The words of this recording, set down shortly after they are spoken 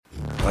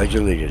pledge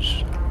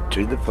allegiance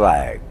to the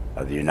flag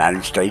of the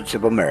United States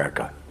of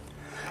America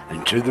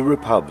and to the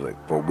republic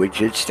for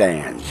which it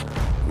stands,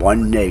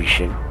 one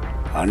nation,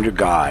 under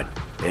God,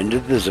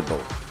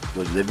 indivisible,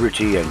 with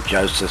liberty and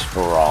justice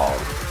for all.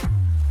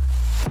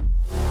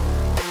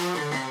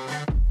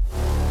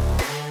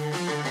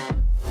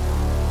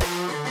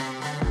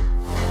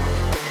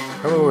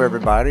 Hello,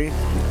 everybody.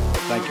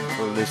 Thank you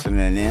for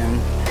listening in.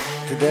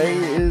 Today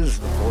is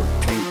the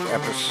 14th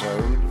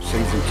episode,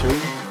 Season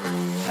 2,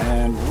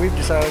 and we've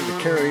decided to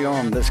carry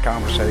on this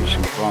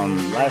conversation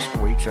from last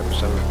week's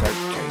episode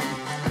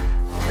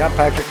 13. Got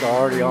Patrick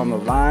already on the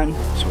line,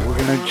 so we're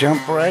going to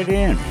jump right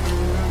in.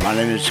 My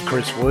name is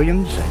Chris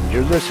Williams, and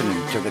you're listening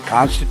to the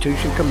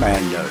Constitution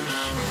Commandos.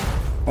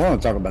 I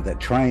want to talk about that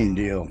train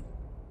deal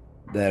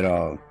that,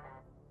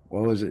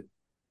 what was it?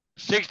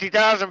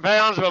 60,000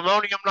 pounds of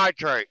ammonium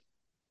nitrate.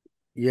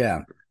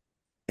 Yeah.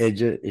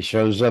 It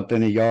shows up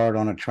in a yard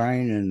on a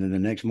train, and then the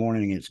next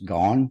morning it's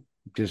gone,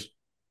 just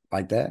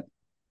like that,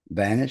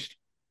 vanished.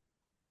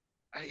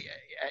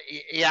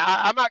 Yeah,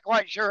 I'm not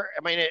quite sure.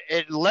 I mean,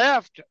 it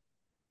left.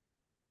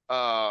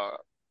 There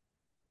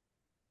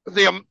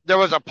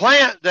was a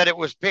plant that it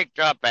was picked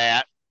up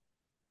at,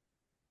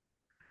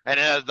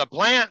 and the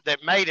plant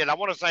that made it, I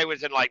want to say,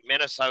 was in like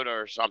Minnesota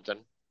or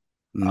something.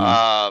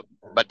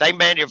 But they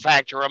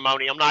manufacture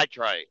ammonium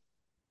nitrate.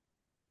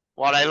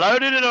 Well, they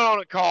loaded it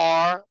on a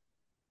car,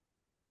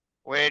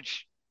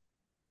 which,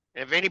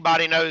 if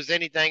anybody knows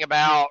anything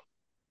about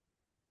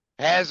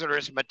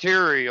hazardous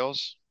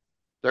materials,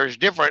 there's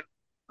different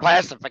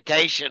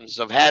classifications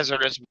of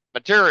hazardous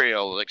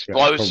materials: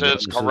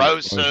 explosives,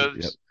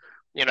 corrosives,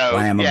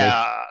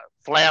 flammable.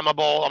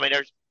 Flammable. I mean,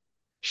 there's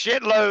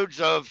shitloads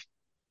of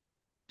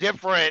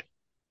different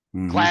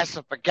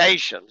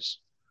classifications.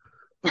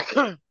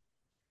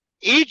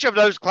 Each of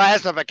those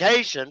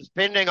classifications,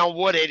 depending on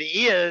what it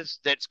is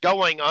that's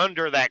going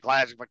under that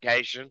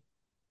classification,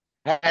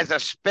 has a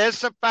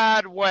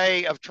specified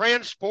way of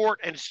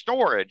transport and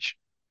storage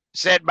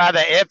set by the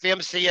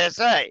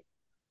FMCSA.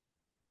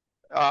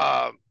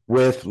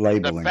 With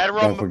labeling.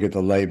 Don't forget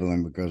the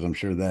labeling, because I'm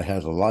sure that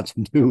has a lot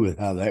to do with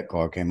how that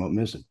car came up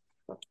missing.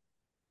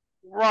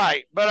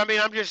 Right. But I mean,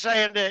 I'm just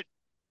saying that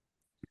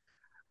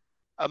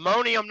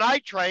ammonium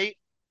nitrate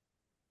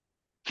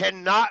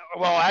cannot,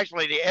 well,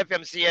 actually, the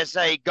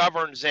FMCSA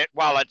governs it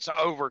while it's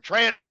over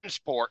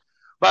transport.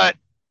 But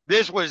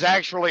this was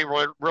actually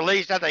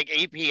released, I think,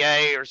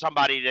 EPA or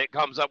somebody that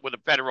comes up with the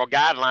federal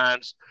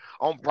guidelines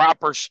on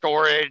proper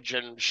storage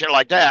and shit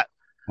like that.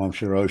 I'm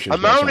sure OSHA's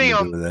got something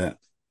to do with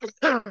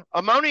that.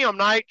 Ammonium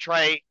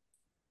nitrate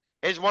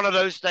is one of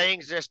those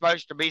things that's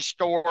supposed to be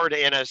stored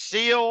in a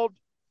sealed,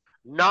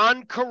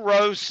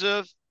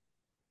 non-corrosive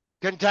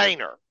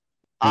container,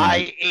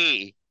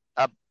 i.e.,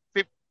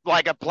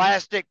 like a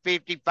plastic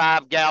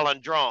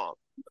 55-gallon drum.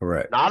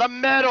 Correct. Not a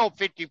metal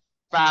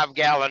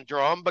 55-gallon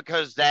drum,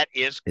 because that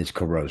is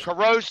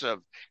corrosive.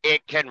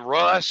 It can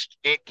rust.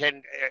 It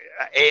can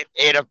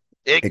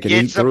it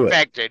gets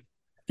affected.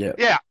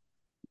 Yeah.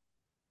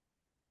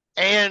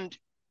 And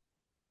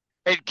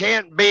it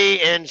can't be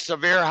in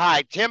severe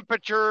high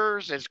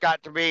temperatures. It's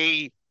got to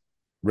be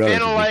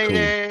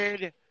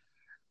ventilated.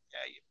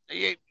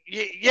 Cool.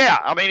 Yeah,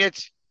 I mean,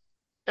 it's,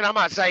 and I'm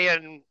not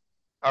saying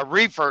a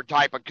reefer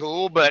type of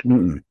cool, but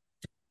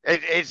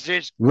it's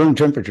just room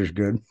temperature is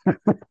good.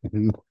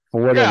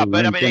 Yeah,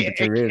 but I mean,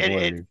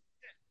 it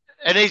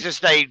needs to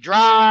stay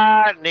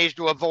dry. It needs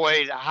to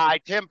avoid high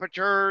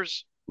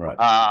temperatures. Right.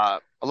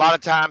 A lot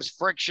of times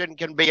friction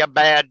can be a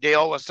bad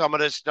deal with some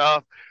of this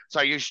stuff.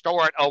 So you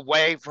store it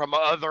away from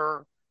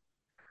other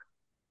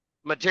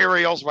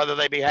materials, whether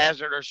they be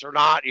hazardous or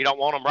not. You don't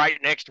want them right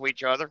next to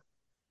each other.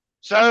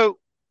 So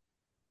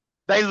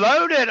they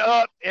load it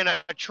up in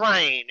a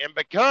train, and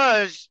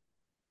because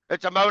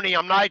it's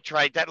ammonium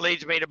nitrate, that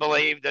leads me to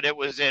believe that it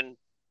was in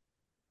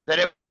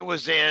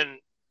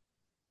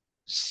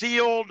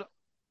sealed.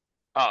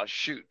 Oh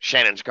shoot,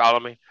 Shannon's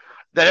calling me.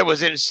 That it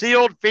was in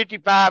sealed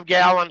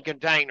 55-gallon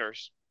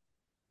containers.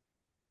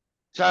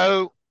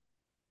 So,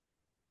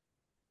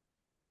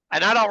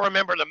 and I don't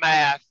remember the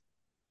math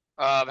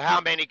of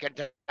how many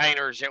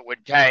containers it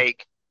would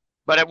take,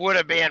 but it would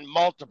have been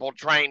multiple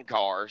train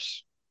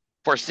cars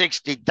for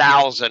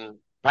 60,000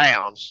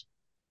 pounds.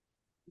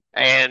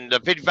 And the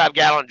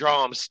 55-gallon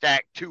drum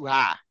stacked too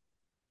high.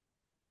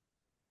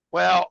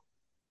 Well,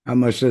 how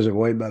much does it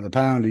weigh by the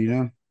pound? Do you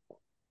know?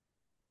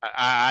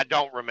 I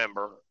don't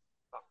remember.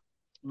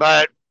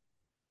 But,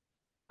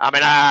 I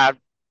mean, I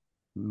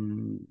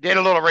did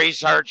a little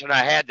research and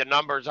I had the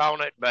numbers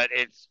on it, but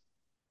it's...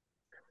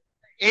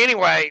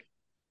 Anyway,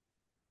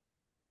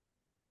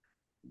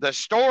 the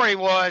story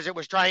was it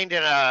was trained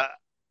in a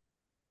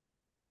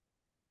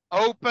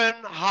open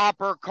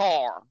hopper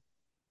car,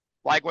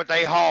 like what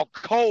they haul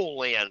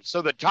coal in.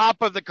 So the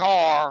top of the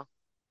car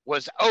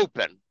was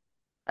open,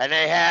 and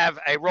they have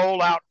a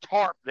rollout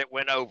tarp that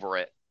went over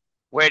it,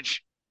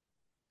 which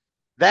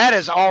that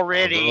is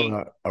already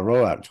a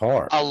rollout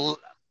tarp.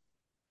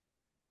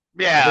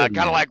 Yeah,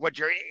 kind of like what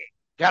you're,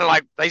 kind of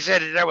like they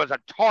said there was a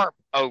tarp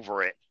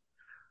over it.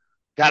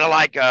 kind of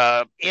like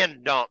a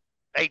end dump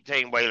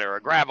 18-wheeler,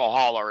 a gravel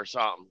hauler or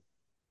something.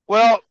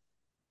 Well,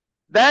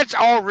 that's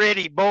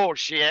already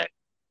bullshit.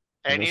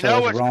 And They you say know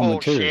that's it's raw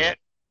material. bullshit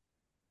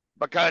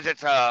because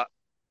it's a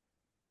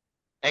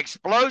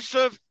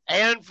explosive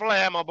and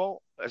flammable.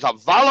 It's a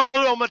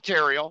volatile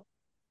material.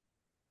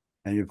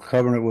 And you're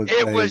covering it with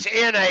It a was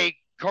in a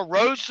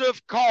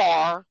corrosive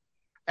car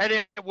and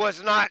it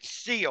was not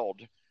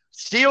sealed.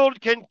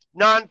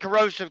 Non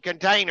corrosive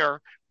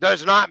container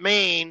does not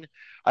mean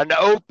an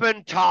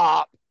open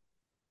top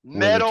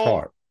with a metal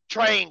tarp.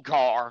 train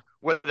car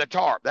with a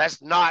tarp.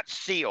 That's not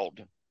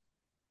sealed.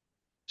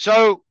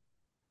 So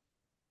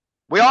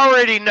we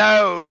already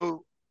know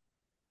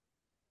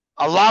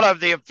a lot of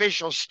the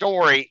official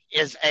story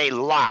is a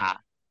lie.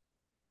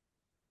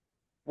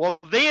 Well,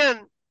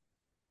 then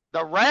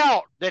the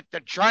route that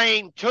the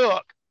train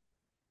took,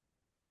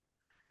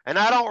 and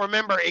I don't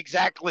remember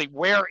exactly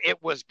where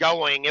it was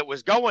going. It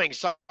was going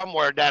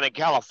somewhere down in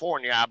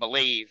California, I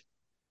believe,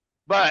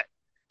 but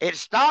it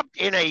stopped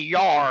in a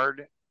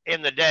yard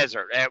in the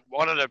desert at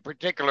one of the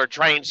particular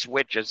train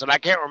switches, and I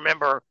can't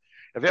remember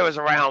if it was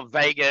around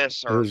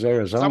Vegas It or was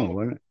Arizona, some.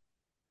 wasn't it?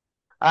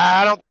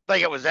 I don't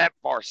think it was that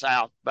far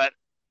south, but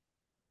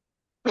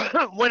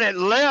when it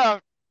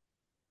left,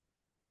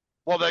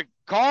 well, the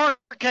car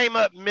came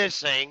up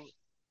missing,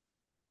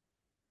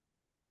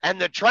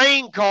 and the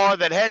train car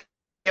that had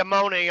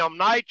ammonium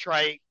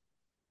nitrate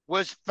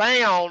was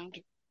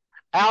found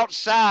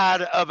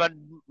outside of a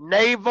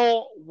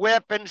naval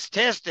weapons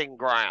testing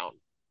ground,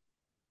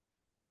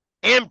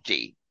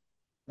 empty,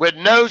 with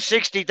no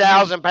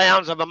 60,000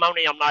 pounds of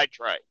ammonium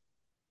nitrate.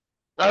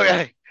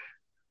 Okay.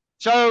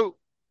 So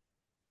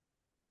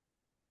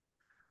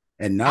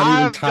And not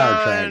even I've tire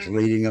tracks done,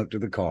 leading up to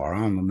the car.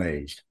 I'm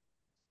amazed.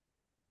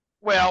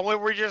 well,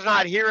 we're just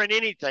not hearing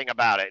anything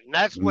about it. And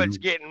that's what's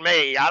Mm-hmm. getting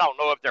me. I don't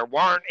know if there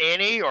weren't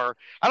any, or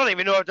I don't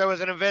even know if there was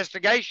an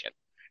investigation.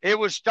 It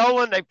was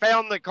stolen. They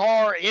found the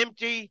car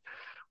empty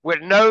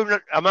with no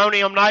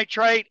ammonium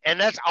nitrate, and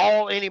that's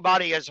all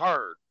anybody has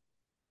heard.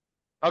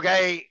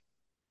 Okay.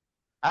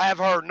 I have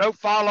heard no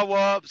follow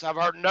ups. I've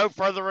heard no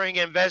furthering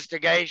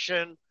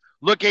investigation,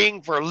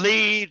 looking for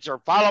leads or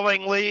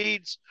following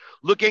leads,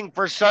 looking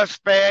for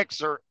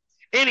suspects or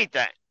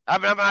anything. I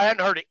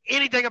hadn't heard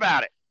anything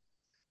about it.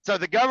 So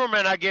the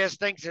government, I guess,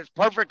 thinks it's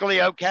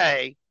perfectly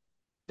okay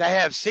to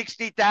have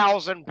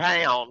 60,000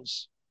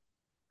 pounds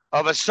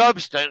of a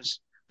substance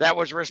that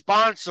was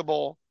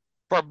responsible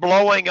for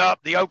blowing up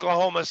the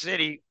Oklahoma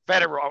City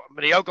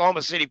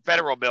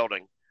Federal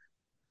building,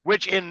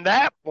 which in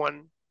that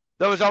one,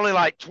 there was only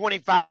like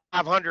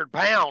 2,500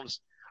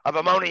 pounds of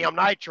ammonium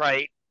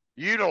nitrate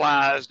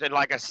utilized in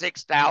like a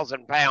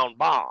 6,000-pound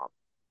bomb.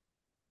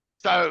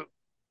 So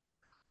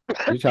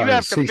You're you talking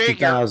have to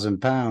figure, 60,000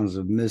 pounds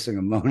of missing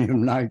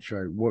ammonium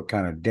nitrate. What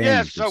kind of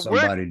yeah, damage could so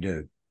somebody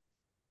do?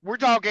 we're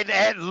talking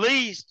at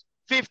least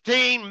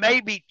 15,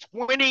 maybe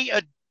 20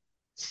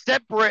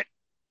 separate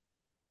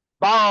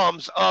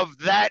bombs of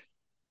that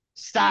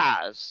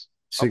size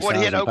of what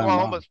hit 6,000 pound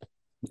Oklahoma. bombs.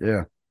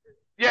 Yeah.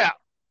 Yeah.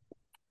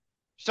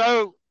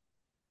 So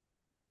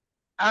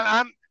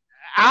I'm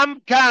I'm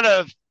kind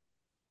of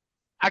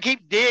I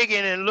keep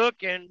digging and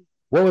looking,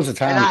 What was the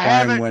and time I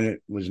frame haven't. when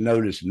it was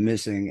noticed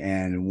missing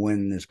and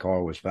when this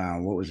car was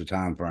found? What was the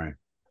time frame?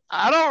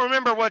 I don't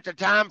remember what the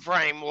time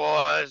frame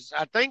was.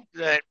 I think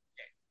that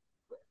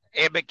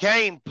it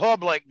became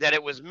public that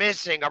it was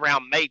missing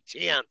around May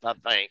 10th. I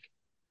think.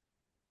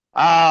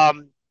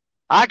 Um,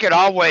 I could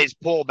always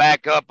pull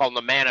back up on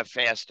the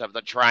manifest of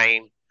the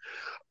train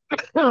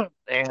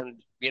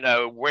and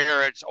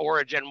where its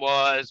origin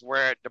was,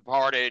 where it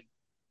departed,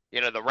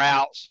 the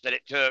routes that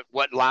it took,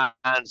 what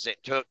lines it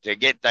took to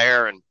get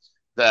there, and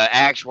the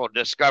actual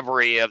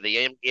discovery of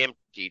the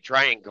empty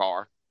train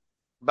car.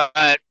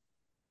 But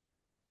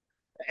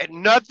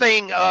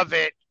nothing of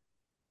it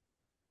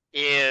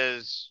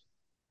is,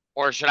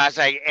 or should I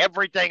say,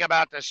 everything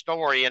about the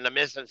story in the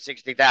missing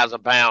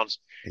 60,000 pounds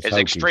It's is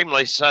hokey.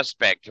 extremely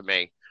suspect to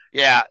me.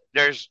 Yeah,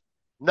 there's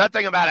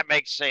nothing about it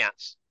makes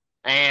sense.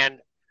 And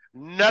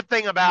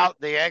nothing about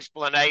the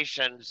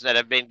explanations that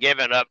have been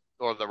given up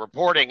or the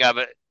reporting of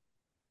it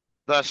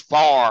thus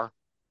far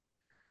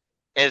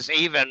is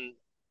even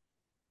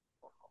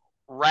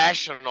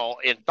rational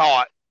in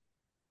thought,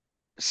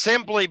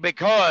 simply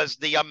because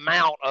the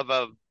amount of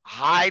a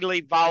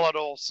highly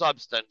volatile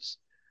substance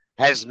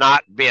has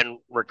not been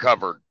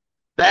recovered.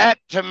 That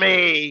to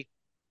me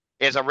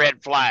is a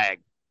red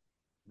flag.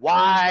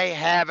 Why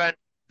haven't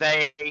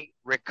they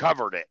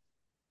recovered it?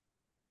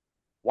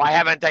 Why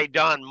haven't they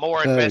done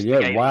more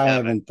Yeah, why investigating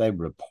of it? haven't they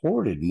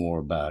reported more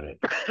about it?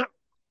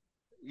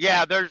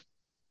 Yeah,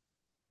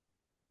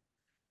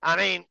 I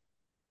mean,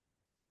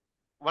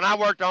 when I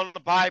worked on the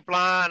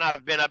pipeline,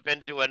 I've been up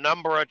into a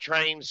number of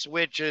train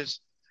switches.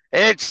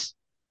 It's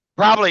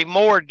probably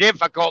more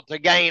difficult to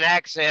gain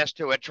access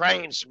to a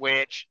train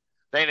switch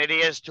than it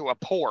is to a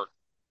port.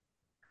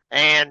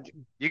 And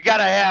you got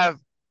to have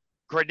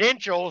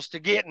credentials to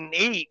get in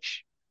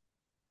each.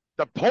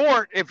 The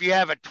port, if you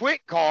have a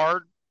TWIC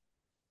card,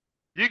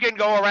 You can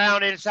go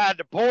around inside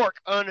the port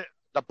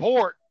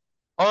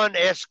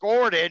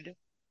unescorted,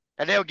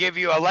 and they'll give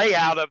you a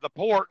layout of the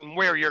port and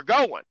where you're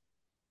going.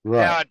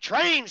 Right. Now, a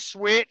train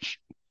switch,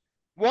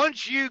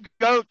 once you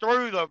go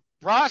through the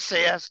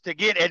process to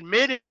get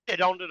admitted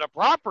onto the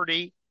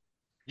property,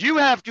 you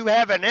have to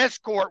have an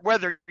escort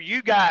whether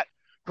you got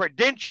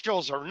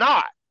credentials or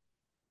not.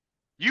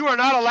 You are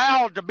not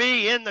allowed to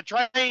be in the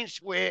train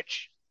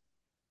switch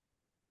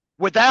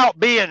without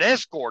being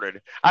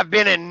escorted. I've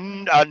been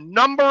in a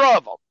number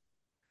of them,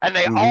 and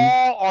they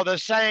all are the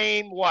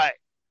same way.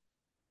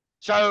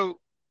 So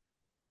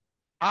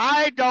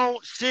I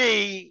don't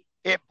see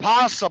it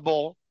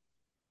possible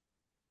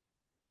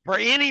for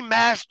any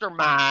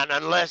mastermind,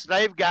 unless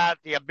they've got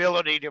the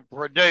ability to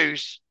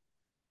produce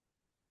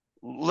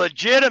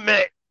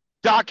legitimate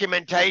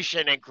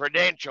documentation and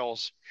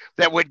credentials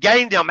that would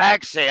gain them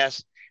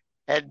access.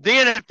 And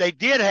then if they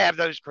did have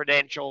those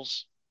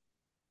credentials,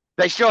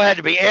 they still had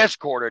to be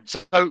escorted.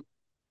 So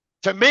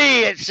to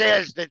me, it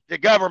says that the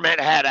government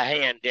had a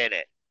hand in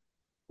it.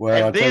 Well,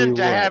 And I'll tell then you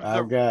to what, have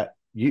I've got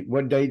you.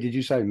 What date did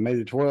you say? May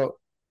the 12th?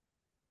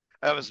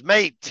 it was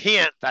May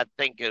 10th, I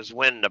think, is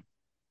when the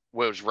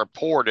was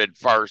reported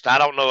first. I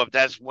don't know if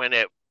that's when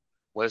it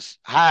was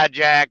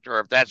hijacked or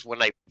if that's when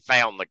they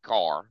found the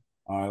car.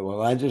 All right.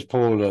 Well, I just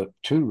pulled up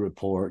two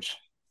reports,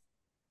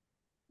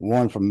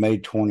 one from May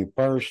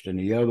 21st and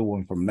the other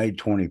one from May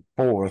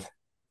 24th.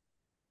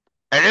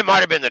 And it might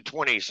have been the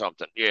 20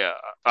 something. Yeah.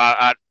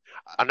 I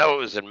know it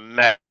was in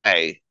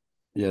May.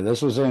 Yeah,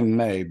 this was in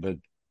May, but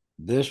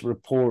this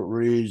report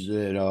reads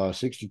that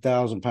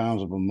 60,000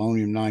 pounds of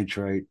ammonium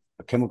nitrate,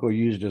 a chemical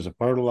used as a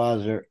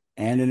fertilizer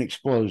and in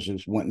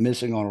explosives, went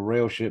missing on a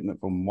rail shipment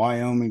from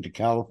Wyoming to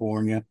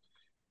California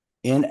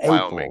in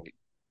Wyoming. April.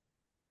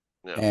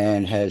 Yeah.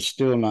 And has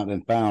still not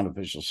been found,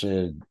 officials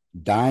said.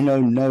 Dino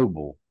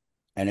Noble,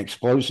 an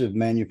explosive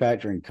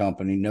manufacturing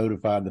company,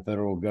 notified the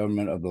federal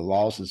government of the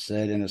loss and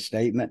said in a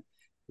statement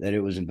that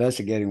it was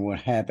investigating what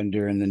happened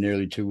during the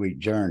nearly 2-week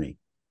journey.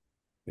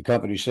 The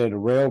company said a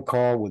rail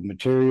car with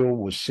material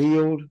was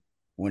sealed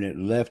when it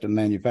left a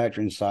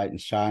manufacturing site in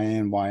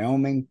Cheyenne,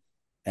 Wyoming,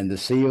 and the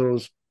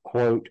seals,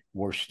 quote,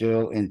 were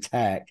still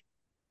intact,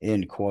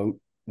 end quote,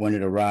 when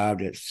it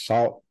arrived at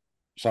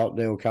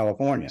Saltdale,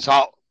 California.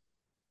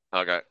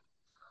 Okay.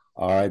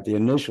 All right. The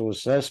initial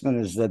assessment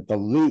is that the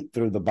leak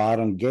through the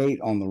bottom gate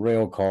on the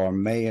rail car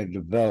may have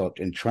developed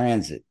in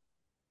transit.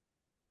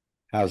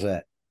 How's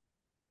that?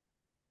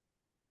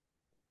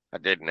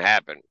 That didn't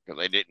happen because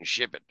they didn't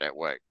ship it that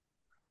way.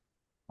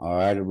 All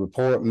right. A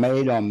report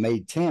made on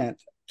May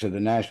 10th to the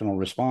National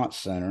Response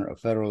Center, a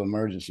federal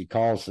emergency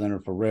call center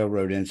for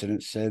railroad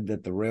incidents, said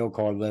that the rail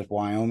car left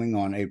Wyoming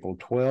on April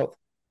 12th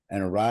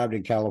and arrived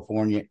in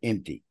California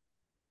empty.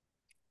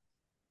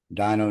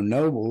 Dino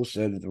Noble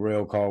said that the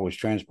rail car was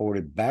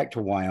transported back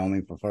to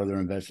Wyoming for further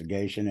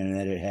investigation and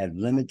that it had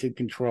limited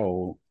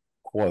control,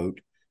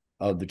 quote,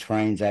 of the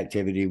train's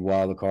activity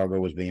while the cargo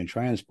was being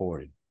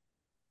transported.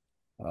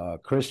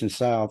 Kristen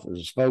South is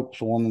a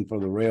spokeswoman for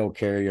the rail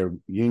carrier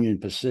Union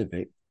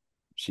Pacific.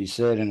 She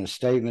said in a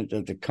statement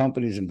that the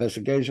company's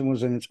investigation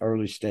was in its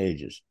early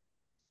stages.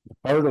 The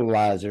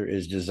fertilizer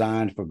is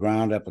designed for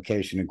ground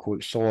application and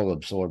quick soil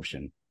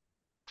absorption.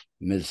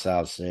 Ms.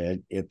 South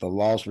said, if the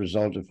loss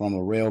resulted from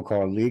a rail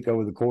car leak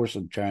over the course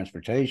of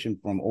transportation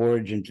from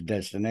origin to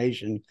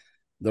destination,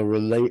 the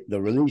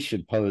release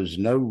should pose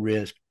no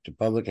risk to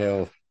public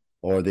health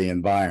or the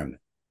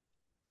environment.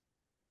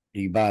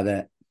 Do you buy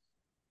that?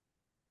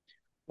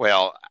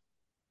 Well,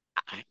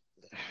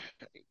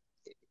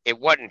 it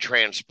wasn't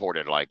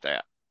transported like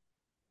that.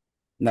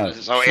 No.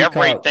 So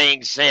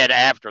everything said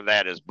after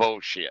that is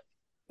bullshit.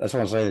 That's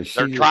what I'm saying.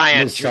 They're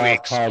trying to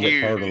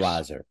excuse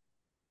fertilizer.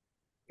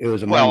 It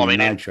was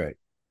nitrate.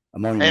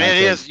 Ammonium nitrate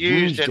it is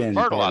used in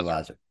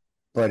fertilizer.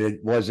 But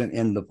it wasn't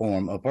in the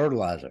form of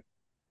fertilizer.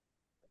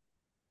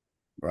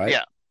 Right?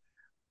 Yeah.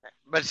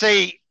 But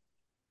see,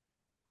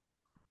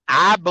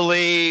 I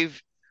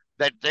believe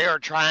that they're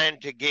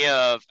trying to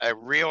give a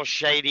real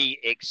shady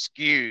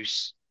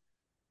excuse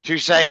to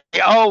say,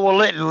 oh,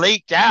 well, it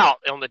leaked out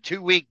on the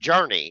 2-week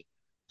journey.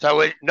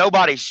 So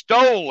nobody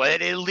stole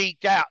it. It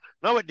leaked out.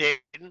 No, it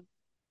didn't,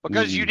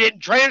 because you didn't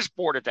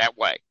transport it that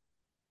way.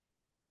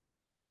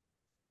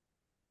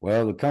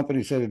 Well, the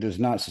company said it does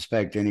not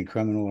suspect any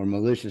criminal or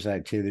malicious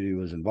activity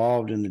was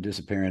involved in the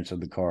disappearance of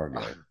the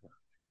cargo.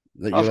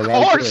 Of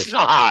course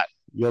not.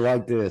 You're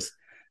like this.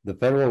 The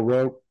Federal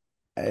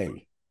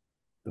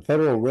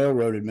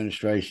Railroad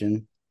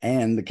Administration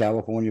and the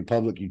California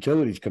Public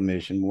Utilities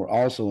Commission were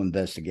also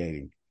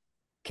investigating.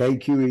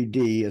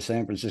 KQED, a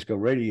San Francisco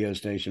radio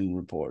station,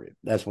 reported.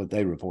 That's what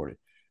they reported.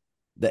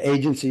 The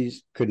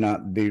agencies could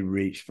not be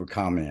reached for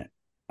comment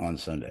on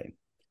Sunday.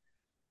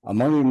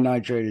 Ammonium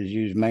nitrate is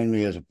used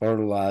mainly as a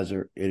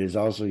fertilizer. It is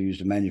also used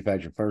to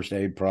manufacture first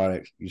aid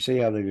products. You see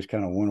how they just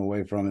kind of went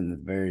away from it in the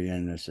very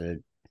end, they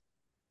said.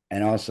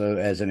 And also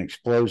as an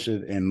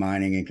explosive in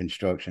mining and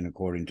construction,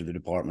 according to the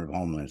Department of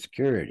Homeland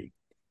Security.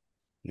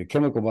 The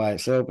chemical by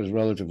itself is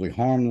relatively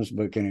harmless,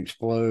 but can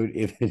explode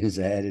if it is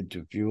added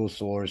to fuel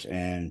source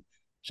and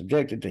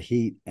subjected to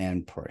heat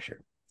and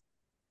pressure.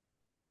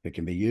 It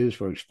can be used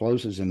for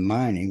explosives in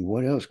mining.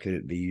 What else could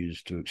it be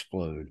used to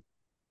explode?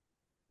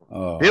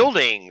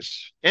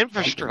 Buildings,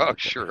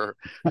 infrastructure,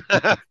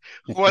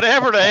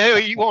 whatever the hell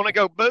you want to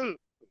go boom.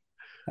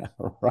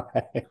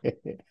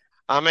 Right.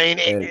 I mean,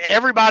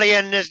 everybody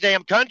in this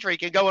damn country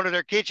can go into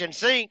their kitchen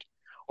sink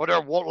or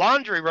their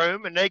laundry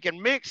room and they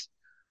can mix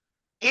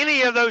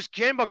any of those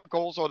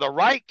chemicals or the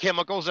right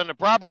chemicals in the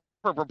proper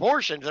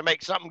proportions and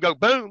make something go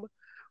boom.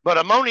 But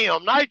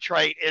ammonium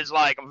nitrate is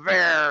like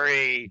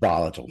very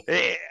volatile.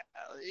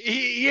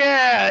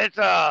 Yeah,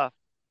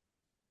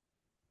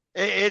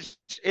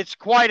 it's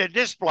quite a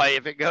display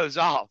if it goes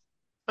off.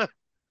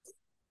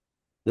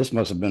 This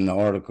must have been the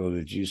article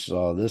that you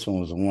saw. This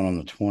one was the one on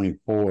the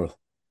 24th.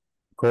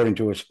 According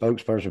to a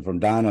spokesperson from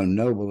Dyno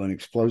Nobel, an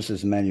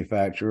explosives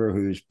manufacturer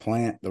whose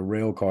plant the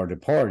rail car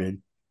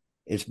departed,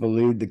 it's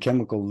believed the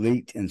chemical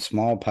leaked in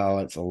small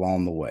pellets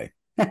along the way.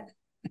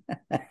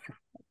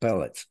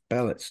 Pellets,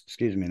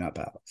 excuse me, not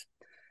pallets.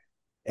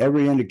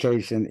 Every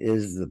indication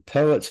is the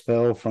pellets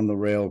fell from the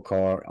rail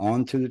car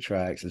onto the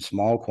tracks in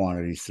small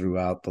quantities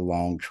throughout the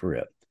long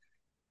trip.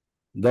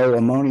 Though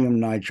ammonium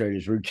nitrate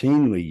is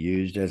routinely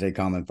used as a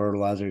common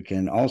fertilizer, it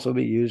can also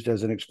be used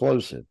as an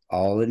explosive.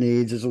 All it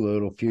needs is a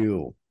little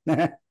fuel.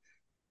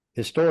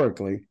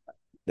 Historically,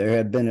 there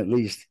have been at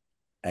least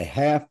a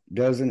half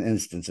dozen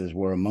instances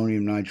where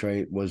ammonium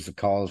nitrate was the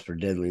cause for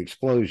deadly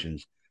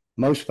explosions.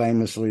 Most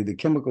famously, the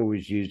chemical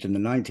was used in the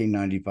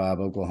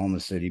 1995 Oklahoma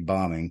City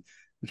bombing,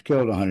 which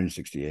killed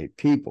 168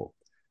 people.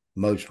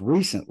 Most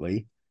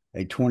recently,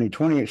 a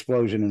 2020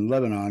 explosion in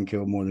Lebanon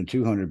killed more than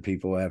 200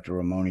 people after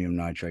ammonium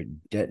nitrate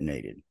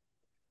detonated.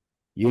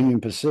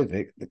 Union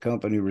Pacific, the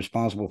company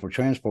responsible for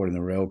transporting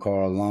the rail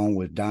car, along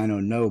with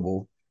Dyno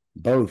Nobel,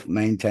 both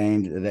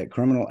maintained that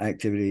criminal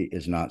activity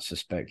is not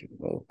suspected.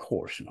 Well, of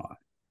course not.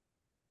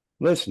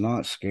 Let's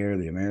not scare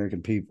the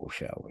American people,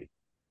 shall we?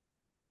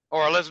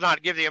 Or let's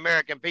not give the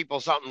American people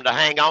something to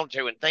hang on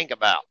to and think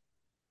about.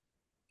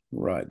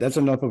 Right. That's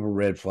enough of a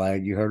red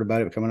flag. You heard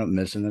about it coming up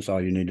missing. That's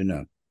all you need to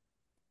know.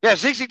 Yeah,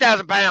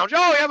 60,000 pounds.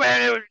 Oh, yeah,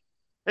 man.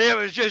 It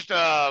was just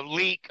a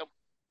leak.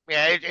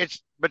 Yeah,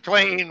 it's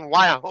between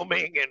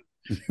Wyoming and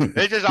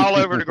it's just all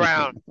over the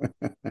ground.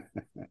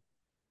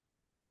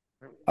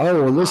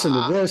 Oh, well, listen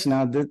to this.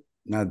 Now,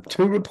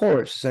 two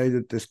reports say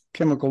that this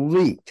chemical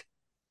leaked.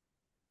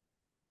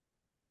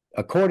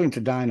 According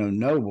to Dyno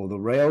Nobel, the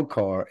rail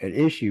car at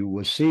issue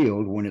was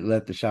sealed when it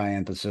left the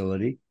Cheyenne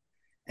facility,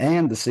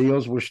 and the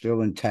seals were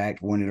still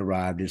intact when it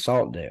arrived at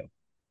Saltdale.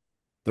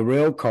 The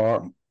rail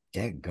car,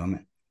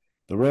 dadgummit,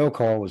 the rail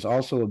car was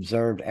also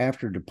observed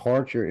after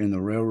departure in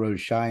the railroad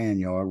Cheyenne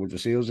yard with the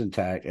seals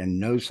intact and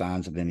no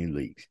signs of any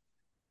leaks.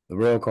 The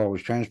rail car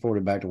was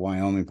transported back to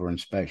Wyoming for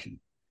inspection.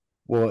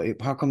 Well,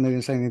 how come they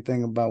didn't say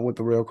anything about what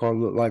the rail car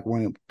looked like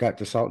when it got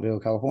to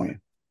Saltdale,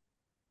 California?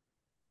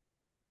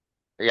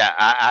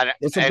 Yeah,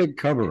 it's a big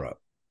cover-up.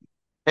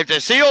 If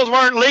the seals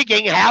weren't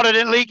leaking, how did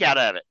it leak out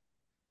of it?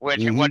 Which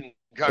it wasn't.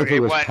 If it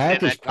was wasn't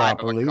packaged in that type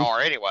properly, of a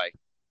car anyway.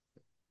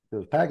 If it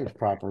was packaged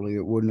properly,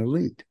 it wouldn't have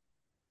leaked.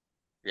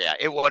 Yeah,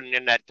 it wasn't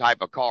in that type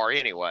of car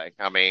anyway.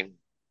 I mean,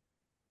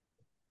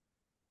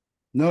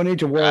 no need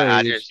to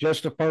worry. It's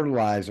just a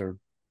fertilizer,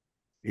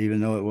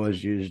 even though it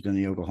was used in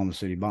the Oklahoma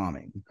City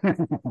bombing.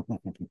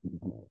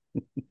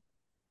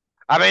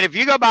 I mean, if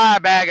you go buy a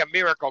bag of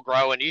Miracle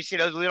Grow and you see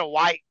those little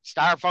white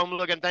styrofoam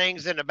looking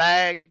things in the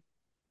bag,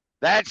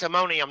 that's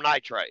ammonium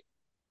nitrate.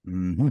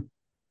 Mm-hmm.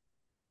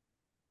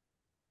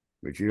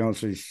 But you don't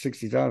see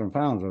 60,000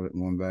 pounds of it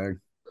in one bag.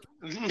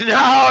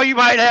 No, you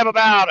might have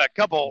about a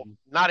couple,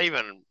 not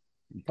even,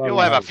 you'll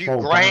have a few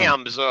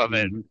grams of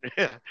it.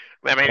 I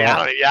mean,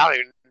 I don't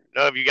even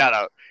know if you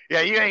got you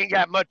ain't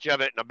got much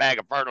of it in a bag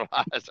of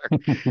fertilizer.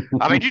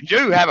 I mean, you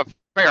do have a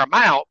fair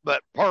amount,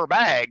 but per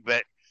bag,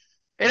 but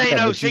it ain't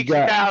no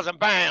 60,000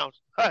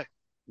 pounds.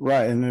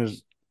 Right, and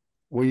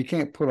you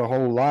can't put a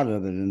whole lot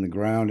of it in the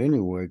ground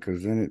anyway,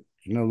 because then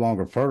it's no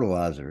longer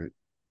fertilizer. It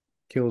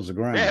kills the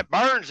ground. Yeah, it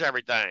burns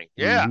everything.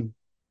 Yeah. Mm-hmm.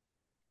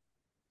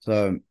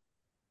 So,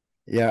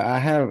 yeah, I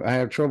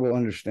have trouble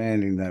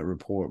understanding that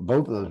report.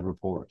 Both of those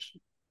reports,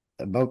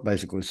 both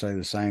basically say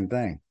the same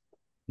thing.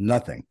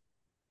 Nothing.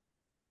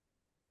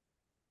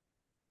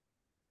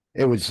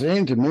 It would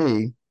seem to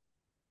me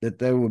that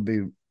there would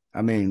be,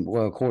 I mean,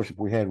 well, of course, if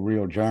we had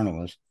real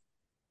journalists,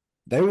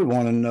 they would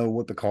want to know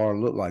what the car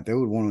looked like. They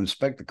would want to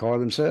inspect the car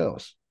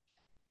themselves.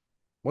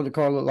 What the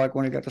car looked like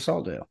when it got to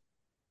Saltdale.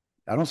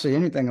 I don't see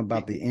anything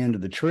about the end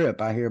of the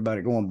trip. I hear about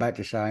it going back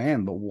to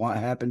Cheyenne, but what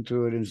happened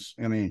to it is,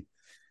 I mean,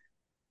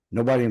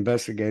 nobody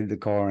investigated the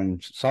car in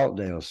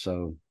Saltdale,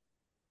 so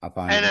I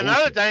find And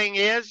another thing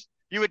is,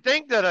 you would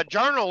think that a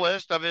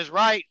journalist of his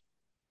right,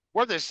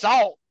 where there's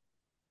salt,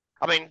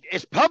 I mean,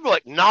 it's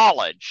public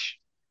knowledge.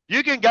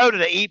 You can go to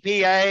the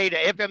EPA,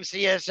 to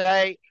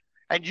FMCSA,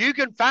 and you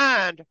can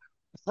find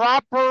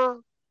proper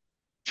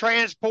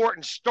transport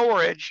and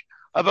storage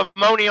of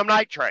ammonium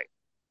nitrate.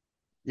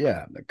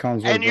 Yeah, that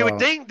comes. And you would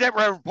think that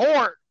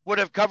report would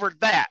have covered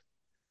that.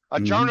 A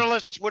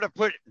journalist would have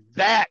put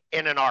that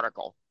in an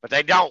article, but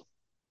they don't.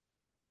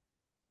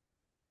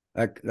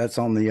 That's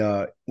on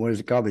the what is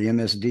it called? The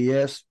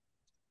MSDS,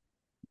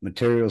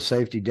 Material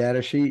Safety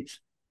Data Sheets.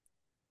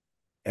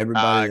 Could be.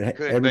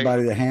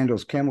 Everybody that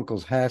handles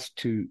chemicals has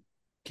to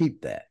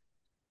keep that.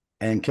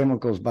 And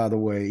chemicals, by the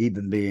way,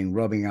 even being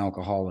rubbing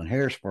alcohol and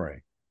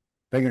hairspray,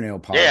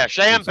 fingernail Yeah, polish.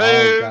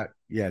 shampoo.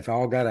 It's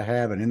all got to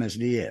have an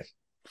MSDS.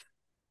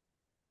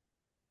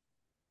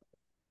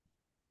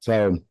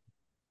 So,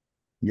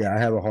 yeah, I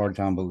have a hard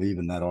time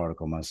believing that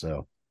article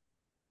myself.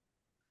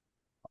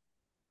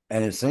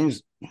 And it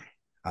seems,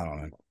 I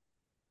don't know.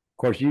 Of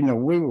course, we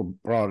were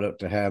brought up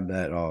to have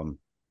that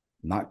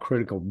not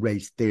critical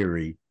race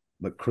theory,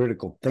 but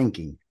critical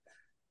thinking,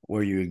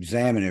 where you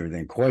examine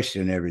everything,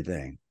 question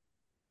everything,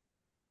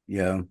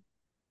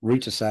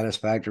 reach a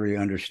satisfactory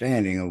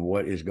understanding of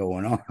what is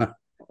going on.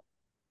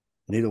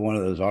 Neither one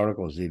of those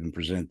articles even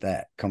present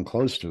that, come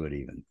close to it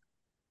even.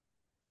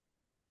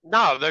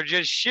 No, they're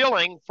just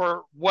shilling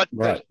for what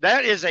right.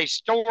 That is a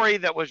story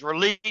that was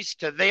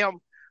released to them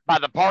by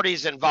the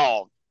parties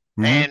involved.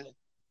 Mm-hmm.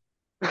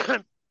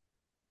 And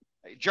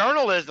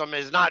journalism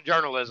is not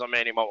journalism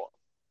anymore.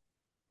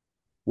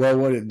 Well,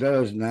 what it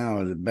does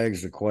now is it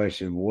begs the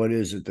question: what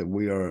is it that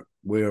we are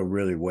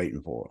really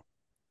waiting for?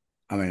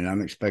 I mean,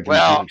 I'm expecting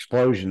to see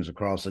explosions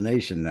across the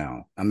nation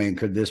now. I mean,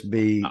 could this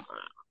be?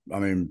 I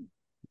mean,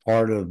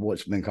 part of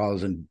what's been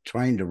causing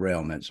train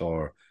derailments,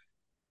 or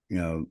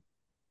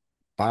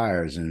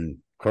fires in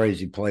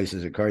crazy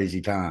places at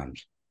crazy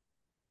times?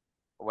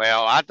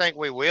 Well, I think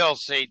we will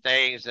see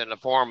things in the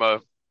form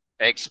of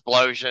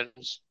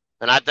explosions,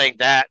 and I think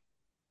that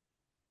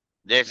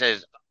this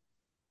is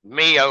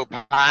me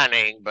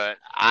opining, but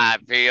I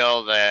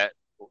feel that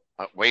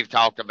we've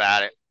talked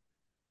about it.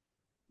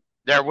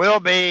 There will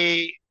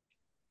be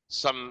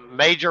some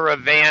major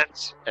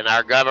events, and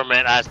our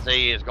government, I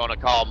see, is going to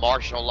call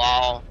martial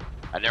law,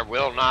 and there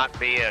will not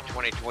be a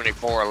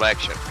 2024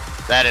 election.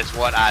 That is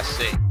what I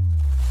see.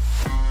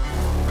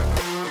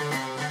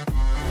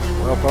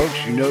 Well,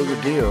 folks, you know the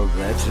deal.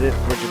 That's it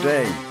for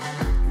today.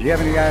 If you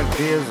have any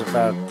ideas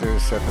about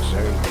this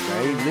episode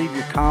today, leave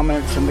your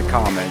comments in the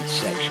comments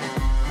section.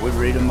 We'll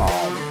read them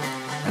all.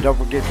 And don't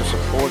forget to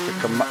support the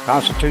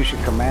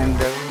Constitution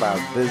Commando by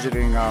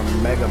visiting our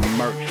mega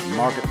merch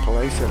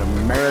marketplace at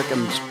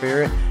American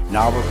Spirit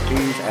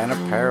Novelties and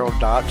Apparel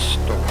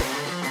store.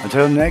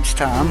 Until next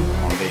time,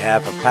 on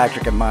behalf of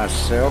Patrick and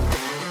myself,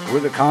 we're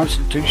the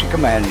Constitution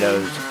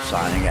Commandos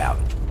signing out.